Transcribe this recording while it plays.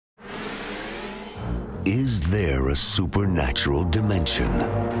Is there a supernatural dimension?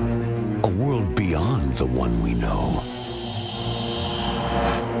 A world beyond the one we know?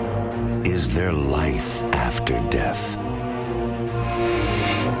 Is there life after death?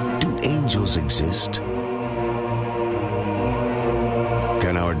 Do angels exist?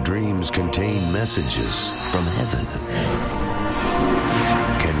 Can our dreams contain messages from heaven?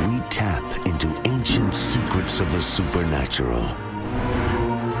 Can we tap into ancient secrets of the supernatural?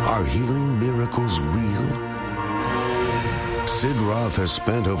 Are healing miracles real? Sid Roth has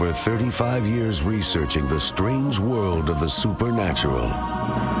spent over 35 years researching the strange world of the supernatural.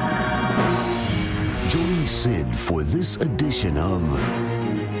 Join Sid for this edition of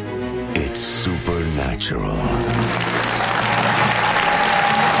It's Supernatural.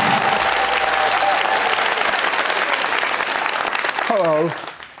 Hello,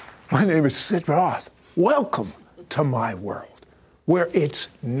 my name is Sid Roth. Welcome to my world, where it's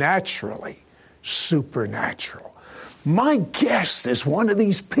naturally supernatural. My guest is one of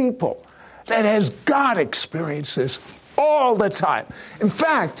these people that has God experiences all the time. In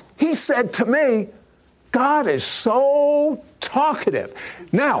fact, he said to me, God is so talkative.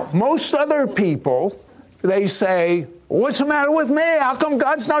 Now, most other people, they say, what's the matter with me? How come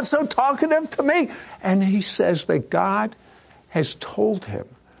God's not so talkative to me? And he says that God has told him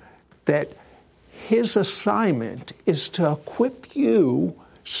that his assignment is to equip you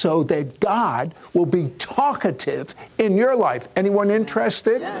so that God will be talkative in your life. Anyone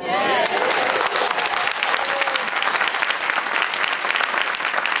interested? Yeah.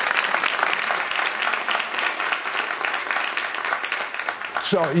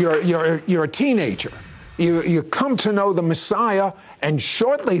 So you're a teenager. You come to know the Messiah, and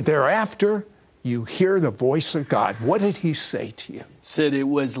shortly thereafter, you hear the voice of God. What did he say to you? Sid, it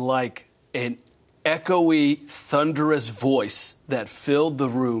was like an echoey, thunderous voice that filled the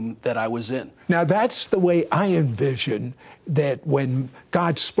room that I was in. Now, that's the way I envision that when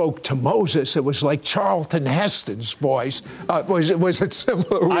God spoke to Moses, it was like Charlton Heston's voice. Was it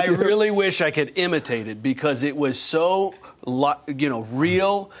similar with you? really wish I could imitate it because it was so,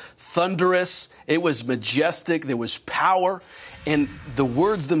 real, thunderous. It was majestic. There was power. And the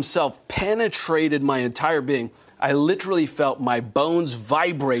words themselves penetrated my entire being. I literally felt my bones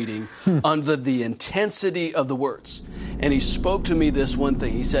vibrating under the intensity of the words. And he spoke to me this one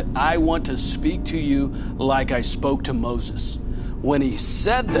thing. He said, I want to speak to you like I spoke to Moses. When he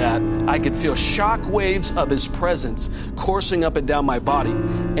said that, I could feel shock waves of his presence coursing up and down my body,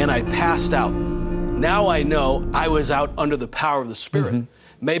 and I passed out. Now I know I was out under the power of the Spirit.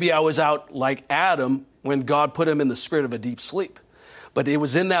 Mm-hmm. Maybe I was out like Adam when God put him in the spirit of a deep sleep. But it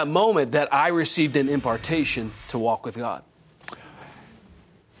was in that moment that I received an impartation to walk with God.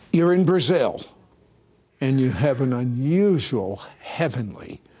 You're in Brazil, and you have an unusual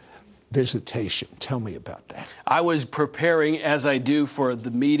heavenly visitation. Tell me about that. I was preparing, as I do, for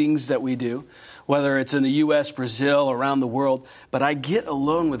the meetings that we do, whether it's in the U.S., Brazil, around the world. But I get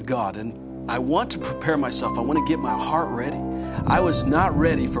alone with God, and I want to prepare myself. I want to get my heart ready. I was not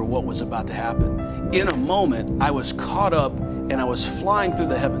ready for what was about to happen. In a moment, I was caught up and I was flying through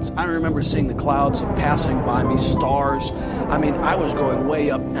the heavens. I remember seeing the clouds passing by me, stars. I was going way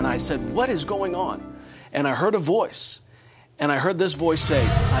up, and I said, what is going on? And I heard a voice, and I heard this voice say,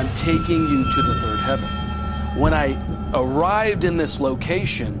 I'm taking you to the third heaven. When I arrived in this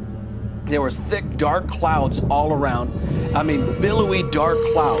location, there was thick, dark clouds all around. Billowy, dark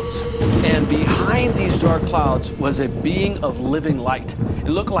clouds. And behind these dark clouds was a being of living light. It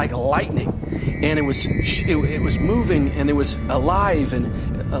looked like lightning. And it was moving, and it was alive and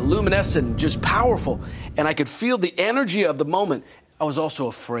luminescent, just powerful. And I could feel the energy of the moment. I was also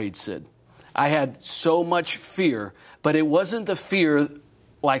afraid, Sid. I had so much fear, but it wasn't the fear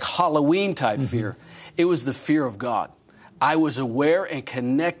like Halloween type fear. It was the fear of God. I was aware and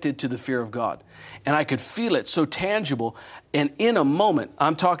connected to the fear of God. And I could feel it so tangible. And in a moment,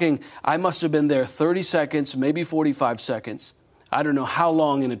 I'm talking, I must have been there 30 seconds, maybe 45 seconds. I don't know how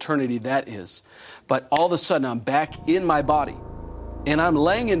long in eternity that is. But all of a sudden, I'm back in my body. And I'm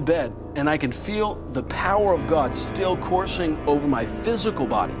laying in bed, and I can feel the power of God still coursing over my physical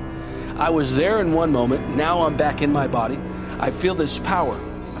body. I was there in one moment. Now I'm back in my body. I feel this power.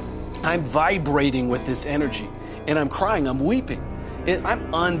 I'm vibrating with this energy. And I'm crying, I'm weeping.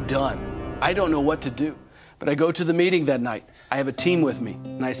 I'm undone. I don't know what to do. But I go to the meeting that night. I have a team with me.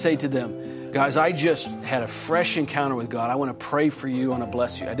 And I say to them, guys, I just had a fresh encounter with God. I want to pray for you. I want to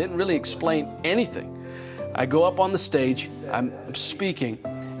bless you. I didn't really explain anything. I go up on the stage. I'm speaking.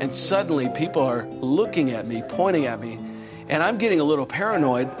 And suddenly people are looking at me, pointing at me. And I'm getting a little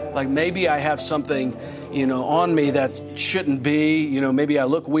paranoid. Like maybe I have something, on me that shouldn't be. Maybe I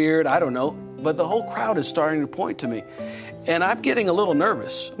look weird. I don't know. but the whole crowd is starting to point to me. And I'm getting a little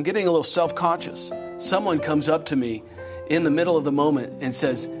nervous. I'm getting a little self-conscious. Someone comes up to me in the middle of the moment and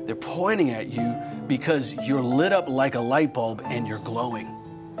says, they're pointing at you because you're lit up like a light bulb and you're glowing.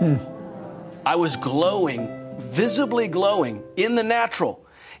 I was glowing, visibly glowing in the natural.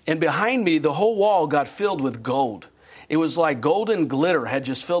 And behind me, the whole wall got filled with gold. It was like golden glitter had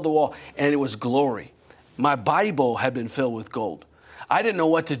just filled the wall, and it was glory. My Bible had been filled with gold. I didn't know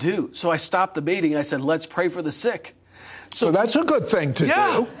what to do, so I stopped the meeting. I said, let's pray for the sick. So that's a good thing to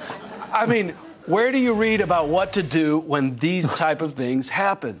do. I mean, where do you read about what to do when these type of things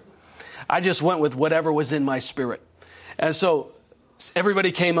happen? I just went with whatever was in my spirit. And so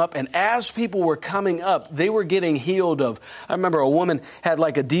everybody came up, and as people were coming up, they were getting healed of, I remember a woman had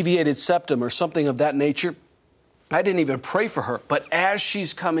like a deviated septum or something of that nature. I didn't even pray for her, but as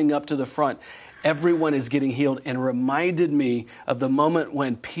she's coming up to the front, everyone is getting healed, and reminded me of the moment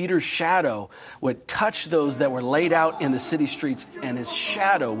when Peter's shadow would touch those that were laid out in the city streets, and his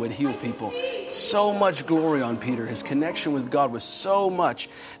shadow would heal people. So much glory on Peter. His connection with God was so much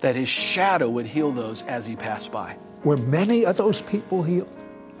that his shadow would heal those as he passed by. Were many of those people healed?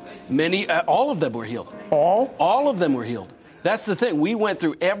 Many, all of them were healed. All? All of them were healed. That's the thing. We went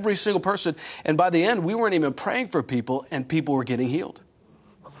through every single person, and by the end, we weren't even praying for people, and people were getting healed.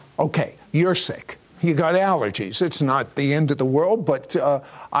 Okay, you're sick. You got allergies. It's not the end of the world, but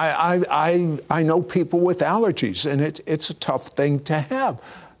I know people with allergies, and it's a tough thing to have.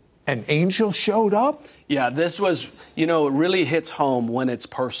 An angel showed up? Yeah, this was, it really hits home when it's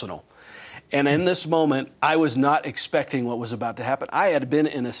personal. And in this moment, I was not expecting what was about to happen. I had been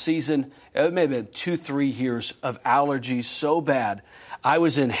in a season, it may have been 2-3 years of allergies so bad. I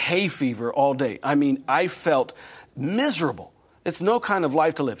was in hay fever all day. I mean, I felt miserable. It's no kind of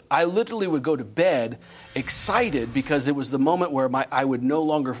life to live. I literally would go to bed excited because it was the moment where I would no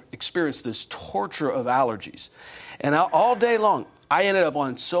longer experience this torture of allergies. And all day long, I ended up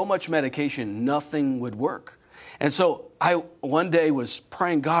on so much medication, nothing would work. And so I one day was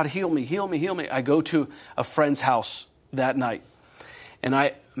praying, God, heal me, heal me, heal me. I go to a friend's house that night, and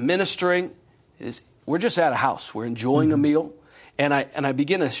we're just at a house. We're enjoying a meal. And I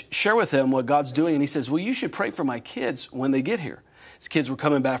begin to share with him what God's doing. And he says, well, you should pray for my kids when they get here. His kids were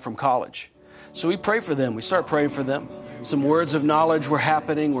coming back from college. So we pray for them. We start praying for them. Some words of knowledge were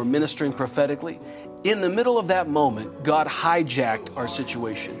happening. We're ministering prophetically. In the middle of that moment, God hijacked our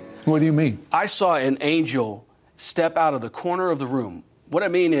situation. What do you mean? I saw an angel step out of the corner of the room. What I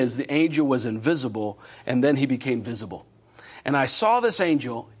mean is the angel was invisible, and then he became visible. And I saw this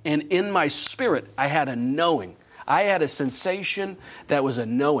angel, and in my spirit, I had a knowing. I had a sensation that was a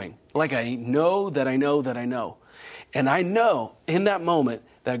knowing, like I know that I know that I know. And I know in that moment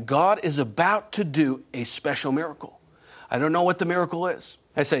that God is about to do a special miracle. I don't know what the miracle is.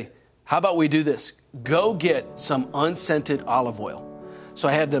 I say, how about we do this? Go get some unscented olive oil. So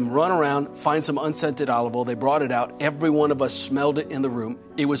I had them run around, find some unscented olive oil. They brought it out. Every one of us smelled it in the room.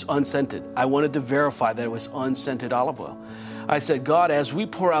 It was unscented. I wanted to verify that it was unscented olive oil. I said, God, as we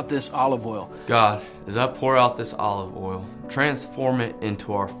pour out this olive oil. God, as I pour out this olive oil, transform it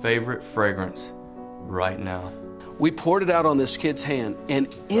into our favorite fragrance right now. We poured it out on this kid's hand, and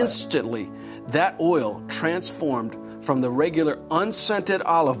instantly that oil transformed from the regular unscented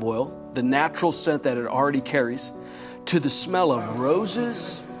olive oil, the natural scent that it already carries, to the smell of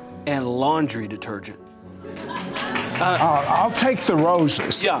roses and laundry detergent. I'll take the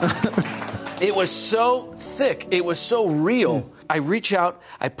roses. Yeah. It was so thick. It was so real. I reach out.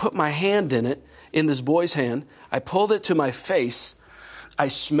 I put my hand in it, in this boy's hand. I pulled it to my face. I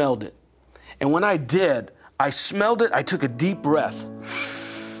smelled it. And when I did, I smelled it. I took a deep breath.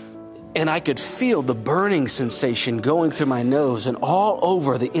 And I could feel the burning sensation going through my nose and all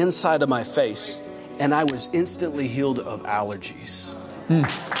over the inside of my face. And I was instantly healed of allergies.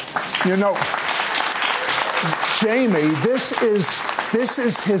 You know, Jamie, this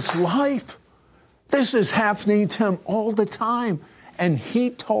is his life. This is happening to him all the time. And he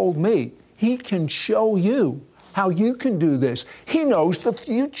told me he can show you how you can do this. He knows the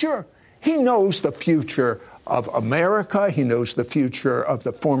future. He knows the future of America. He knows the future of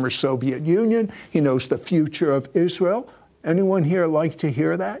the former Soviet Union. He knows the future of Israel. Anyone here like to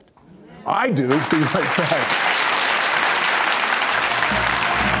hear that? I do. Be right back.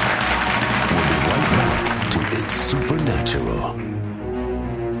 We'll be right back to It's Supernatural.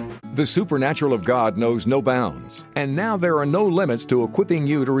 The supernatural of God knows no bounds. And now there are no limits to equipping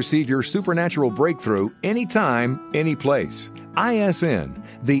you to receive your supernatural breakthrough anytime, any place. ISN,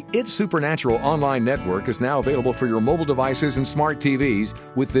 the It's Supernatural online network, is now available for your mobile devices and smart TVs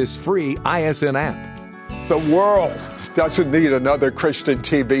with this free ISN app. The world doesn't need another Christian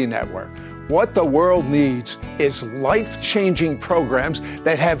TV network. What the world needs is life-changing programs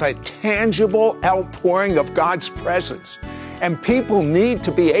that have a tangible outpouring of God's presence. And people need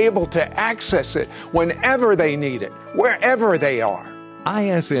to be able to access it whenever they need it, wherever they are.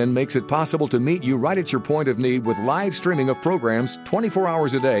 ISN makes it possible to meet you right at your point of need with live streaming of programs 24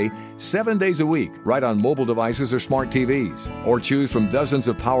 hours a day, 7 days a week, right on mobile devices or smart TVs. Or choose from dozens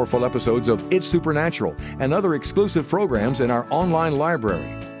of powerful episodes of It's Supernatural and other exclusive programs in our online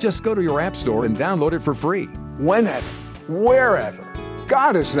library. Just go to your app store and download it for free. Whenever, wherever.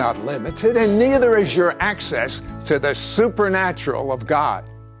 God is not limited, and neither is your access to the supernatural of God.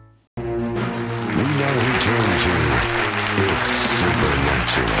 We now return to It's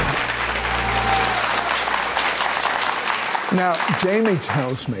Supernatural. Now, Jamie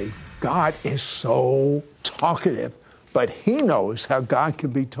tells me God is so talkative, but he knows how God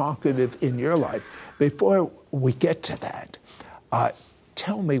can be talkative in your life. Before we get to that,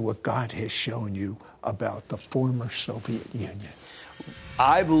 tell me what God has shown you about the former Soviet Union.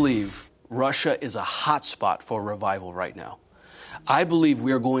 I believe Russia is a hotspot for revival right now. I believe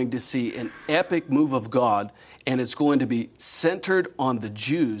we are going to see an epic move of God, and it's going to be centered on the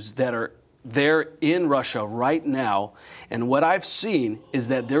Jews that are there in Russia right now. And what I've seen is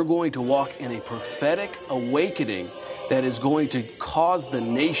that they're going to walk in a prophetic awakening that is going to cause the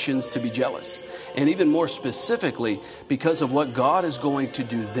nations to be jealous. And even more specifically, because of what God is going to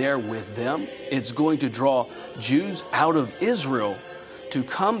do there with them, it's going to draw Jews out of Israel to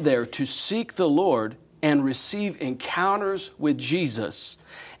come there to seek the Lord and receive encounters with Jesus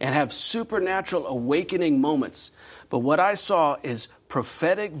and have supernatural awakening moments. But what I saw is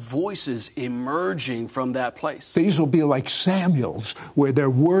prophetic voices emerging from that place. These will be like Samuel's, where their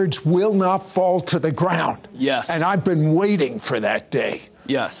words will not fall to the ground. Yes. And I've been waiting for that day.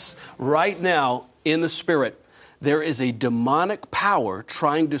 Yes. Right now, in the Spirit, there is a demonic power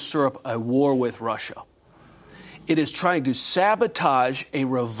trying to stir up a war with Russia. It is trying to sabotage a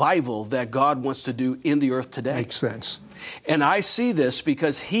revival that God wants to do in the earth today. Makes sense. And I see this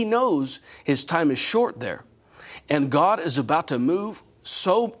because he knows his time is short there. And God is about to move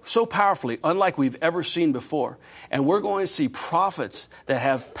so powerfully, unlike we've ever seen before. And we're going to see prophets that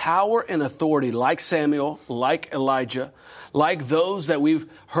have power and authority like Samuel, like Elijah, like those that we've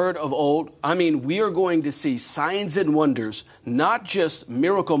heard of old. I mean, we are going to see signs and wonders, not just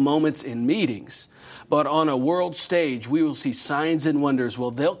miracle moments in meetings, but on a world stage, we will see signs and wonders.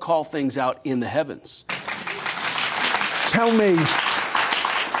 Well, they'll call things out in the heavens. Tell me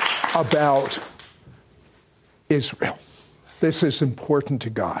about Israel. This is important to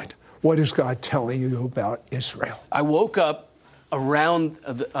God. What is God telling you about Israel? I woke up around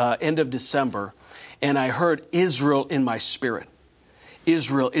the end of December, and I heard Israel in my spirit.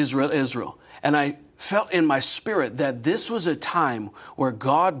 Israel, Israel, Israel. And I felt in my spirit that this was a time where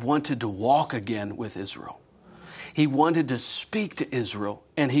God wanted to walk again with Israel. He wanted to speak to Israel,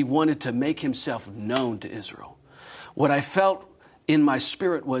 and he wanted to make himself known to Israel. What I felt in my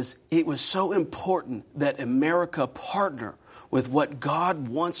spirit was it was so important that America partner with what God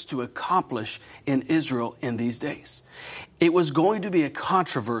wants to accomplish in Israel in these days. It was going to be a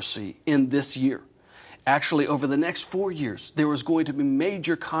controversy in this year. Actually, over the next 4 years, there was going to be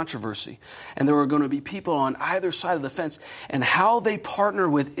major controversy, and there were going to be people on either side of the fence, and how they partner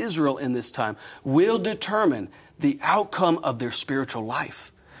with Israel in this time will determine the outcome of their spiritual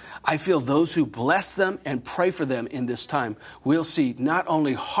life. I feel those who bless them and pray for them in this time will see not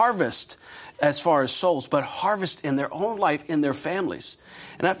only harvest as far as souls, but harvest in their own life, in their families.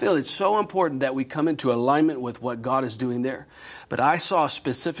 And I feel it's so important that we come into alignment with what God is doing there. But I saw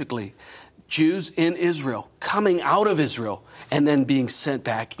specifically Jews in Israel coming out of Israel and then being sent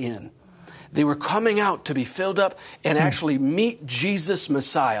back in. They were coming out to be filled up and actually meet Jesus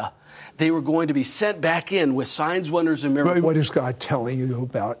Messiah. They were going to be sent back in with signs, wonders, and miracles. What is God telling you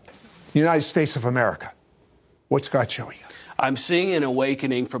about the United States of America? What's God showing you? I'm seeing an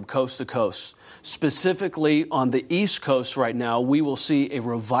awakening from coast to coast. Specifically on the East Coast right now, we will see a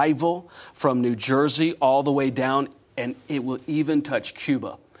revival from New Jersey all the way down, and it will even touch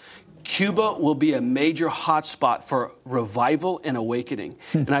Cuba. Cuba will be a major hotspot for revival and awakening.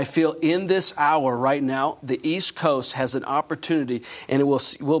 And I feel in this hour right now, the East Coast has an opportunity, and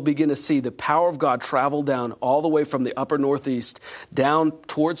we'll begin to see the power of God travel down all the way from the upper Northeast down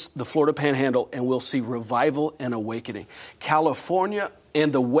towards the Florida Panhandle, and we'll see revival and awakening. California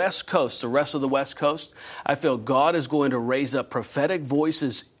and the West Coast, the rest of the West Coast, I feel God is going to raise up prophetic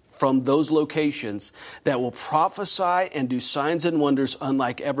voices from those locations that will prophesy and do signs and wonders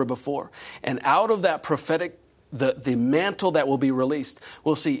unlike ever before. And out of that prophetic the mantle that will be released.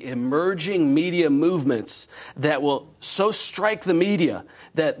 We'll see emerging media movements that will so strike the media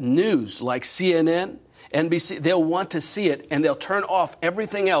that news like CNN, NBC, they'll want to see it, and they'll turn off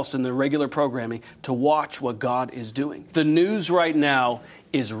everything else in the regular programming to watch what God is doing. The news right now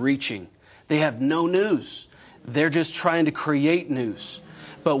is reaching. They have no news. They're just trying to create news.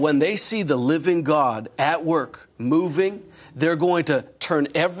 But when they see the living God at work, moving, they're going to turn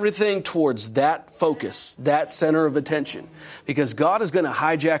everything towards that focus, that center of attention, because God is going to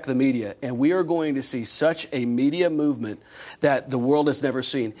hijack the media, and we are going to see such a media movement that the world has never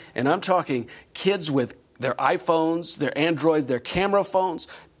seen. And I'm talking kids with their iPhones, their Android, their camera phones,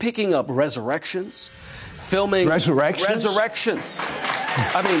 picking up resurrections, filming resurrections.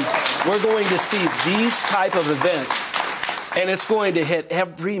 I mean, we're going to see these type of events, and it's going to hit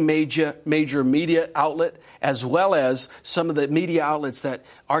every major media outlet, as well as some of the media outlets that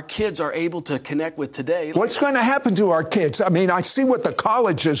our kids are able to connect with today. What's going to happen to our kids? I mean, I see what the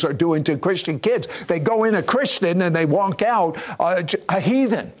colleges are doing to Christian kids. They go in a Christian and they walk out a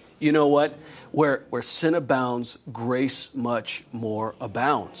heathen. You know what? Where sin abounds, grace much more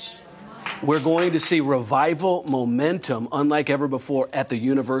abounds. We're going to see revival momentum unlike ever before at the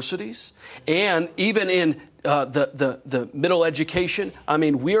universities and even in the middle education. I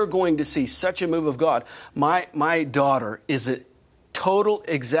mean, we are going to see such a move of God. My daughter is a total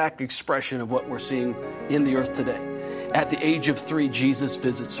exact expression of what we're seeing in the earth today. At the age of 3, Jesus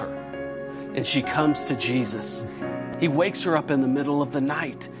visits her, and she comes to Jesus. He wakes her up in the middle of the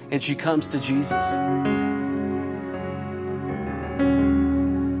night, and she comes to Jesus.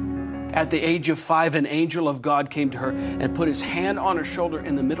 At the age of 5, an angel of God came to her and put his hand on her shoulder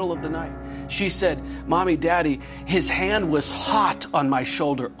in the middle of the night. She said, "Mommy, Daddy, his hand was hot on my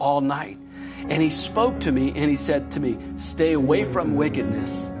shoulder all night. And he spoke to me and he said to me, stay away from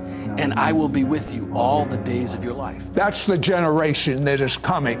wickedness, and I will be with you all the days of your life." That's the generation that is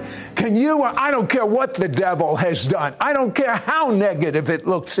coming. I don't care what the devil has done. I don't care how negative it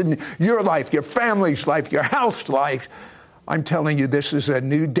looks in your life, your family's life, your house life. I'm telling you, this is a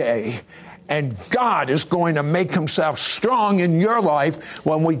new day, and God is going to make himself strong in your life.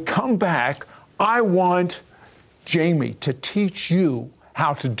 When we come back, I want Jamie to teach you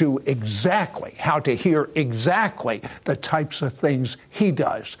how to do exactly, how to hear exactly the types of things he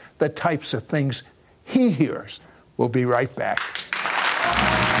does, the types of things he hears. We'll be right back.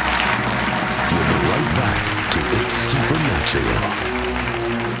 We'll be right back to It's Supernatural.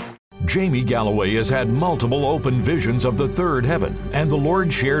 Jamie Galloway has had multiple open visions of the third heaven, and the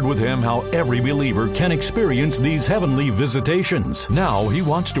Lord shared with him how every believer can experience these heavenly visitations. Now he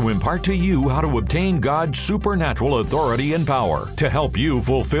wants to impart to you how to obtain God's supernatural authority and power to help you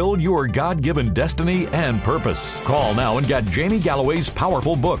fulfill your God-given destiny and purpose. Call now and get Jamie Galloway's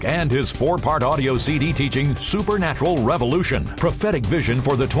powerful book and his 4-part audio CD teaching Supernatural Revolution, Prophetic Vision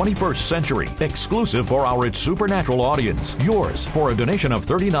for the 21st Century, exclusive for our It's Supernatural audience. Yours for a donation of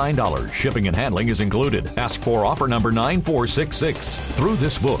 $39. Shipping and handling is included. Ask for offer number 9466. Through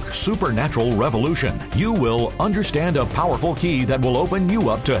this book, Supernatural Revolution, you will understand a powerful key that will open you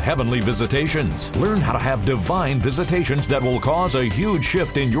up to heavenly visitations. Learn how to have divine visitations that will cause a huge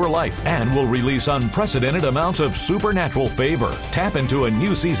shift in your life and will release unprecedented amounts of supernatural favor. Tap into a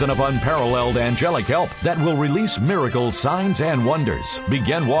new season of unparalleled angelic help that will release miracles, signs, and wonders.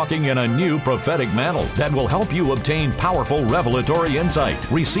 Begin walking in a new prophetic mantle that will help you obtain powerful revelatory insight.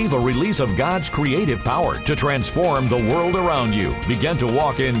 Receive a release of God's creative power to transform the world around you. Begin to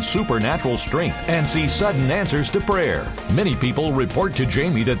walk in supernatural strength and see sudden answers to prayer. Many people report to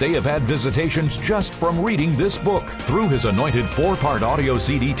Jamie that they have had visitations just from reading this book. Through his anointed 4-part audio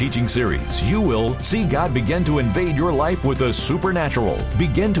CD teaching series, you will see God begin to invade your life with the supernatural.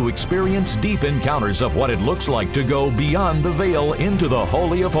 Begin to experience deep encounters of what it looks like to go beyond the veil into the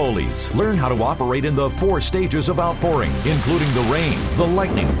Holy of Holies. Learn how to operate in the 4 stages of outpouring, including the rain, the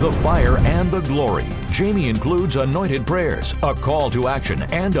lightning, the fire, and the glory. Jamie includes anointed prayers, a call to action,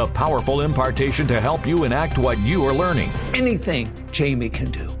 and a powerful impartation to help you enact what you are learning. Anything Jamie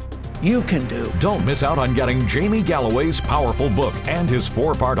can do, you can do. Don't miss out on getting Jamie Galloway's powerful book and his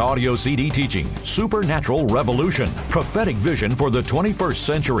 4-part audio CD teaching, Supernatural Revolution, Prophetic Vision for the 21st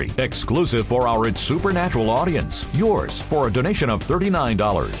Century, exclusive for our It's Supernatural audience. Yours for a donation of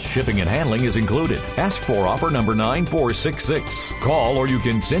 $39. Shipping and handling is included. Ask for offer number 9466. Call or you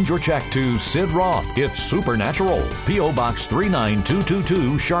can send your check to Sid Roth. It's Supernatural. P.O. Box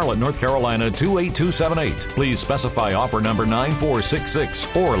 39222, Charlotte, North Carolina 28278. Please specify offer number 9466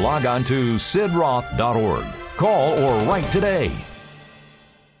 or log on to sidroth.org. Call or write today.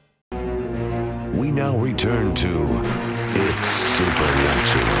 We now return to It's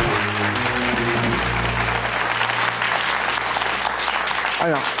Supernatural. I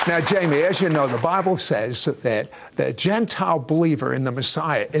know. Now, Jamie, as you know, the Bible says that the Gentile believer in the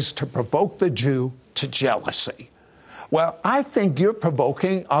Messiah is to provoke the Jew to jealousy. Well, I think you're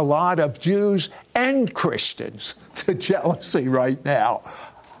provoking a lot of Jews and Christians to jealousy right now.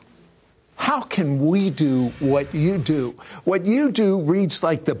 How can we do what you do? What you do reads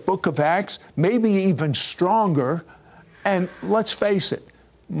like the book of Acts, maybe even stronger. And let's face it,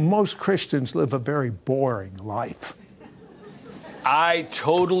 most Christians live a very boring life. I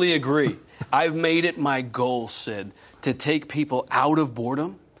totally agree. I've made it my goal, Sid, to take people out of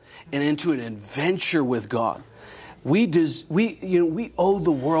boredom and into an adventure with God. We owe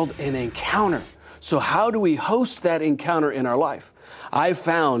the world an encounter. So how do we host that encounter in our life? I've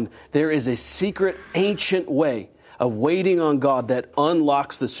found there is a secret, ancient way of waiting on God that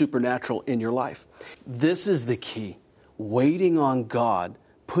unlocks the supernatural in your life. This is the key. Waiting on God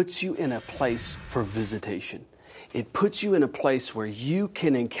puts you in a place for visitation. It puts you in a place where you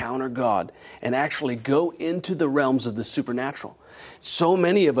can encounter God and actually go into the realms of the supernatural. So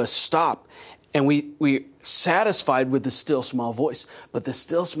many of us stop and we're satisfied with the still small voice, but the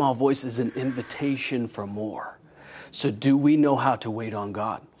still small voice is an invitation for more. So do we know how to wait on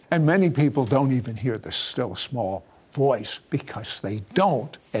God? And many people don't even hear the still small voice because they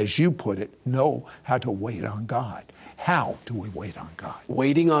don't, as you put it, know how to wait on God. How do we wait on God?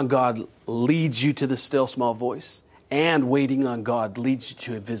 Waiting on God leads you to the still small voice, and waiting on God leads you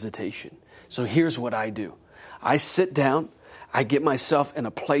to a visitation. So here's what I do. I sit down, I get myself in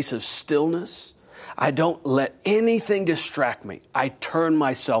a place of stillness. I don't let anything distract me. I turn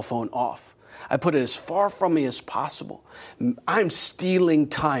my cell phone off. I put it as far from me as possible. I'm stealing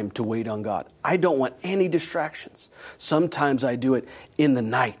time to wait on God. I don't want any distractions. Sometimes I do it in the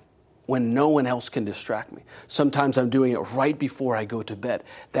night when no one else can distract me. Sometimes I'm doing it right before I go to bed.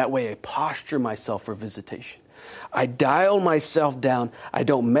 That way I posture myself for visitation. I dial myself down. I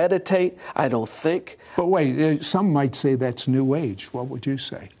don't meditate. I don't think. But wait, some might say that's New Age. What would you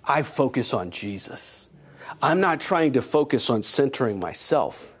say? I focus on Jesus. I'm not trying to focus on centering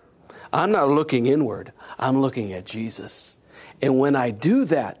myself. I'm not looking inward. I'm looking at Jesus. And when I do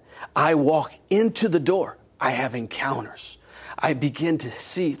that, I walk into the door. I have encounters. I begin to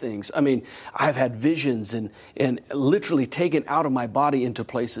see things. I mean, I've had visions and literally taken out of my body into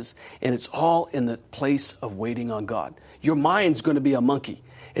places, and it's all in the place of waiting on God. Your mind's going to be a monkey.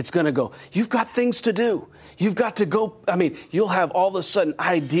 It's going to go, you've got things to do. You've got to go. I mean, you'll have all of a sudden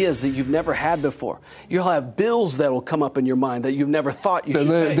ideas that you've never had before. You'll have bills that will come up in your mind that you've never thought you should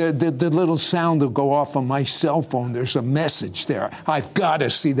pay. The little sound will go off on my cell phone. There's a message there. I've got to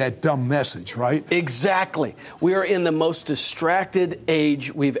see that dumb message, right? Exactly. We are in the most distracted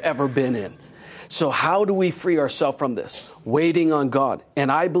age we've ever been in. So how do we free ourselves from this? Waiting on God.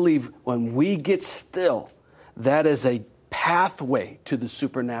 And I believe when we get still, that is a pathway to the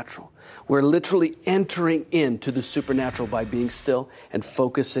supernatural. We're literally entering into the supernatural by being still and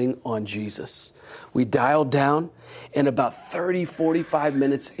focusing on Jesus. We dial down, and about 30, 45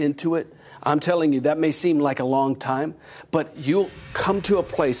 minutes into it, I'm telling you, that may seem like a long time, but you'll come to a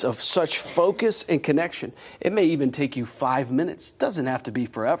place of such focus and connection. It may even take you 5 minutes. It doesn't have to be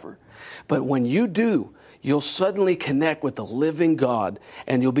forever. But when you do, you'll suddenly connect with the living God,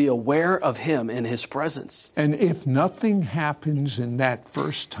 and you'll be aware of Him and His presence. And if nothing happens in that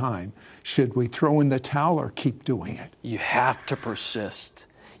first time, should we throw in the towel or keep doing it? You have to persist.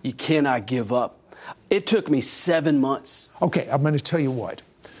 You cannot give up. It took me 7 months. Okay, I'm going to tell you what.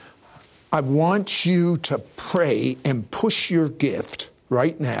 I want you to pray and push your gift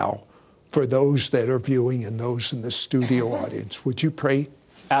right now for those that are viewing and those in the studio audience. Would you pray?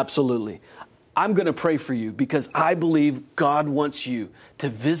 Absolutely. I'm going to pray for you because I believe God wants you to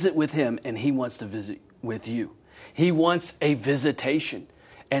visit with Him, and He wants to visit with you. He wants a visitation,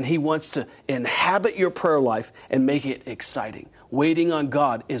 and He wants to inhabit your prayer life and make it exciting. Waiting on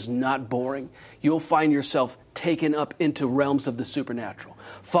God is not boring. You'll find yourself taken up into realms of the supernatural.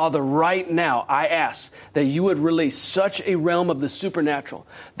 Father, right now, I ask that you would release such a realm of the supernatural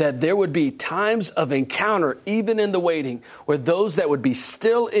that there would be times of encounter, even in the waiting, where those that would be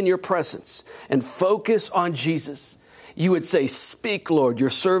still in your presence and focus on Jesus, you would say, speak, Lord, your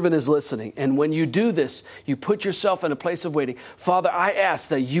servant is listening. And when you do this, you put yourself in a place of waiting. Father, I ask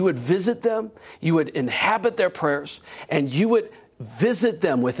that you would visit them, you would inhabit their prayers, and you would visit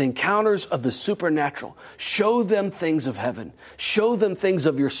them with encounters of the supernatural. Show them things of heaven. Show them things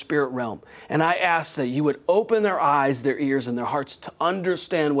of your spirit realm. And I ask that you would open their eyes, their ears, and their hearts to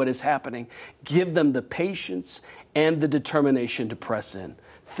understand what is happening. Give them the patience and the determination to press in.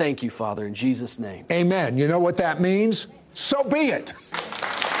 Thank you, Father, in Jesus' name. Amen. You know what that means? So be it.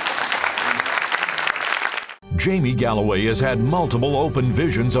 Jamie Galloway has had multiple open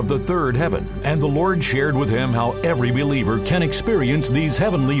visions of the third heaven, and the Lord shared with him how every believer can experience these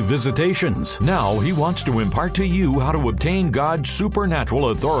heavenly visitations. Now he wants to impart to you how to obtain God's supernatural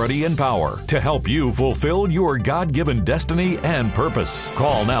authority and power to help you fulfill your God-given destiny and purpose.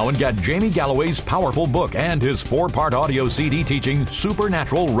 Call now and get Jamie Galloway's powerful book and his 4-part audio CD teaching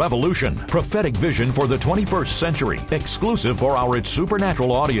Supernatural Revolution, Prophetic Vision for the 21st Century, exclusive for our It's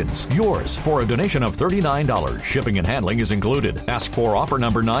Supernatural audience. Yours for a donation of $39. Shipping and handling is included. Ask for offer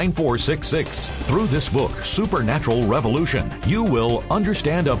number 9466. Through this book, Supernatural Revolution, you will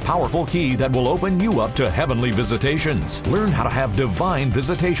understand a powerful key that will open you up to heavenly visitations. Learn how to have divine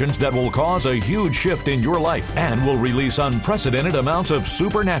visitations that will cause a huge shift in your life and will release unprecedented amounts of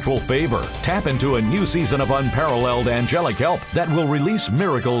supernatural favor. Tap into a new season of unparalleled angelic help that will release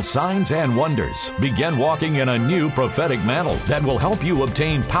miracles, signs, and wonders. Begin walking in a new prophetic mantle that will help you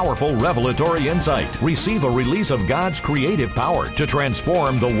obtain powerful revelatory insight. Receive a release of God's creative power to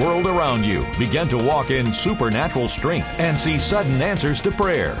transform the world around you. Begin to walk in supernatural strength and see sudden answers to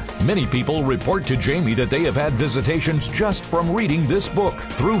prayer. Many people report to Jamie that they have had visitations just from reading this book.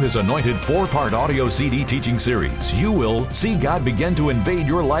 Through his anointed 4-part audio CD teaching series, you will see God begin to invade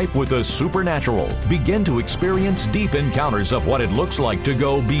your life with the supernatural. Begin to experience deep encounters of what it looks like to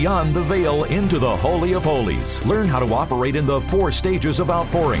go beyond the veil into the Holy of Holies. Learn how to operate in the 4 stages of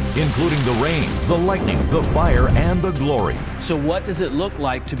outpouring, including the rain, the lightning, the fire, and the glory. So what does it look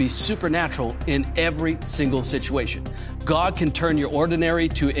like to be supernatural in every single situation? God can turn your ordinary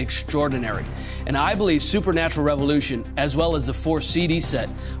to extraordinary. And I believe Supernatural Revolution, as well as the 4 CD set,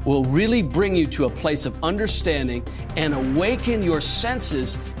 will really bring you to a place of understanding and awaken your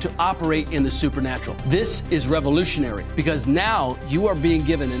senses to operate in the supernatural. This is revolutionary because now you are being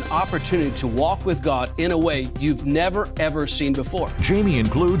given an opportunity to walk with God in a way you've never ever seen before. Jamie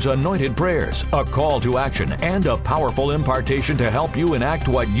includes anointed prayers, a call to action, and a powerful impartation to help you enact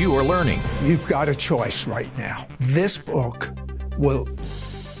what you are learning. You've got a choice right now. This book will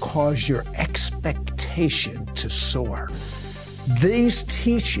cause your expectation to soar. These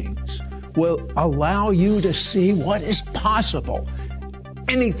teachings will allow you to see what is possible.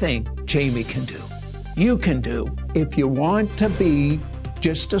 Anything Jamie can do, you can do. If you want to be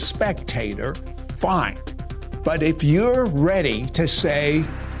just a spectator, fine. But if you're ready to say,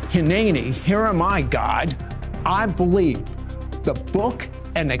 Hineni, here am I, God, I believe the book,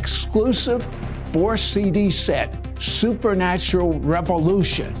 an exclusive 4 CD set, Supernatural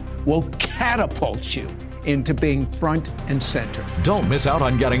Revolution, will catapult you into being front and center. Don't miss out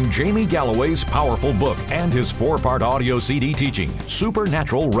on getting Jamie Galloway's powerful book and his 4-part audio CD teaching,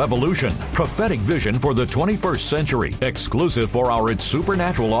 Supernatural Revolution, Prophetic Vision for the 21st Century, exclusive for our It's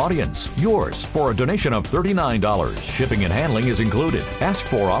Supernatural audience. Yours for a donation of $39. Shipping and handling is included. Ask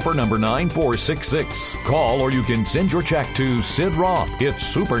for offer number 9466. Call or you can send your check to Sid Roth. It's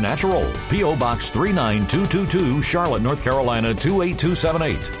Supernatural. P.O. Box 39222, Charlotte, North Carolina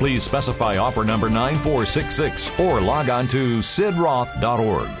 28278. Please specify offer number 9466 or log on to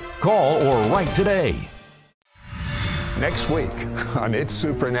sidroth.org. Call or write today. Next week on It's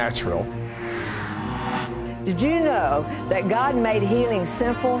Supernatural. Did you know that God made healing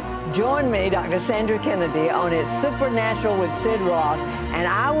simple? Join me, Dr. Sandra Kennedy, on It's Supernatural with Sid Roth, and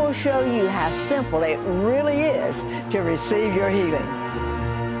I will show you how simple it really is to receive your healing.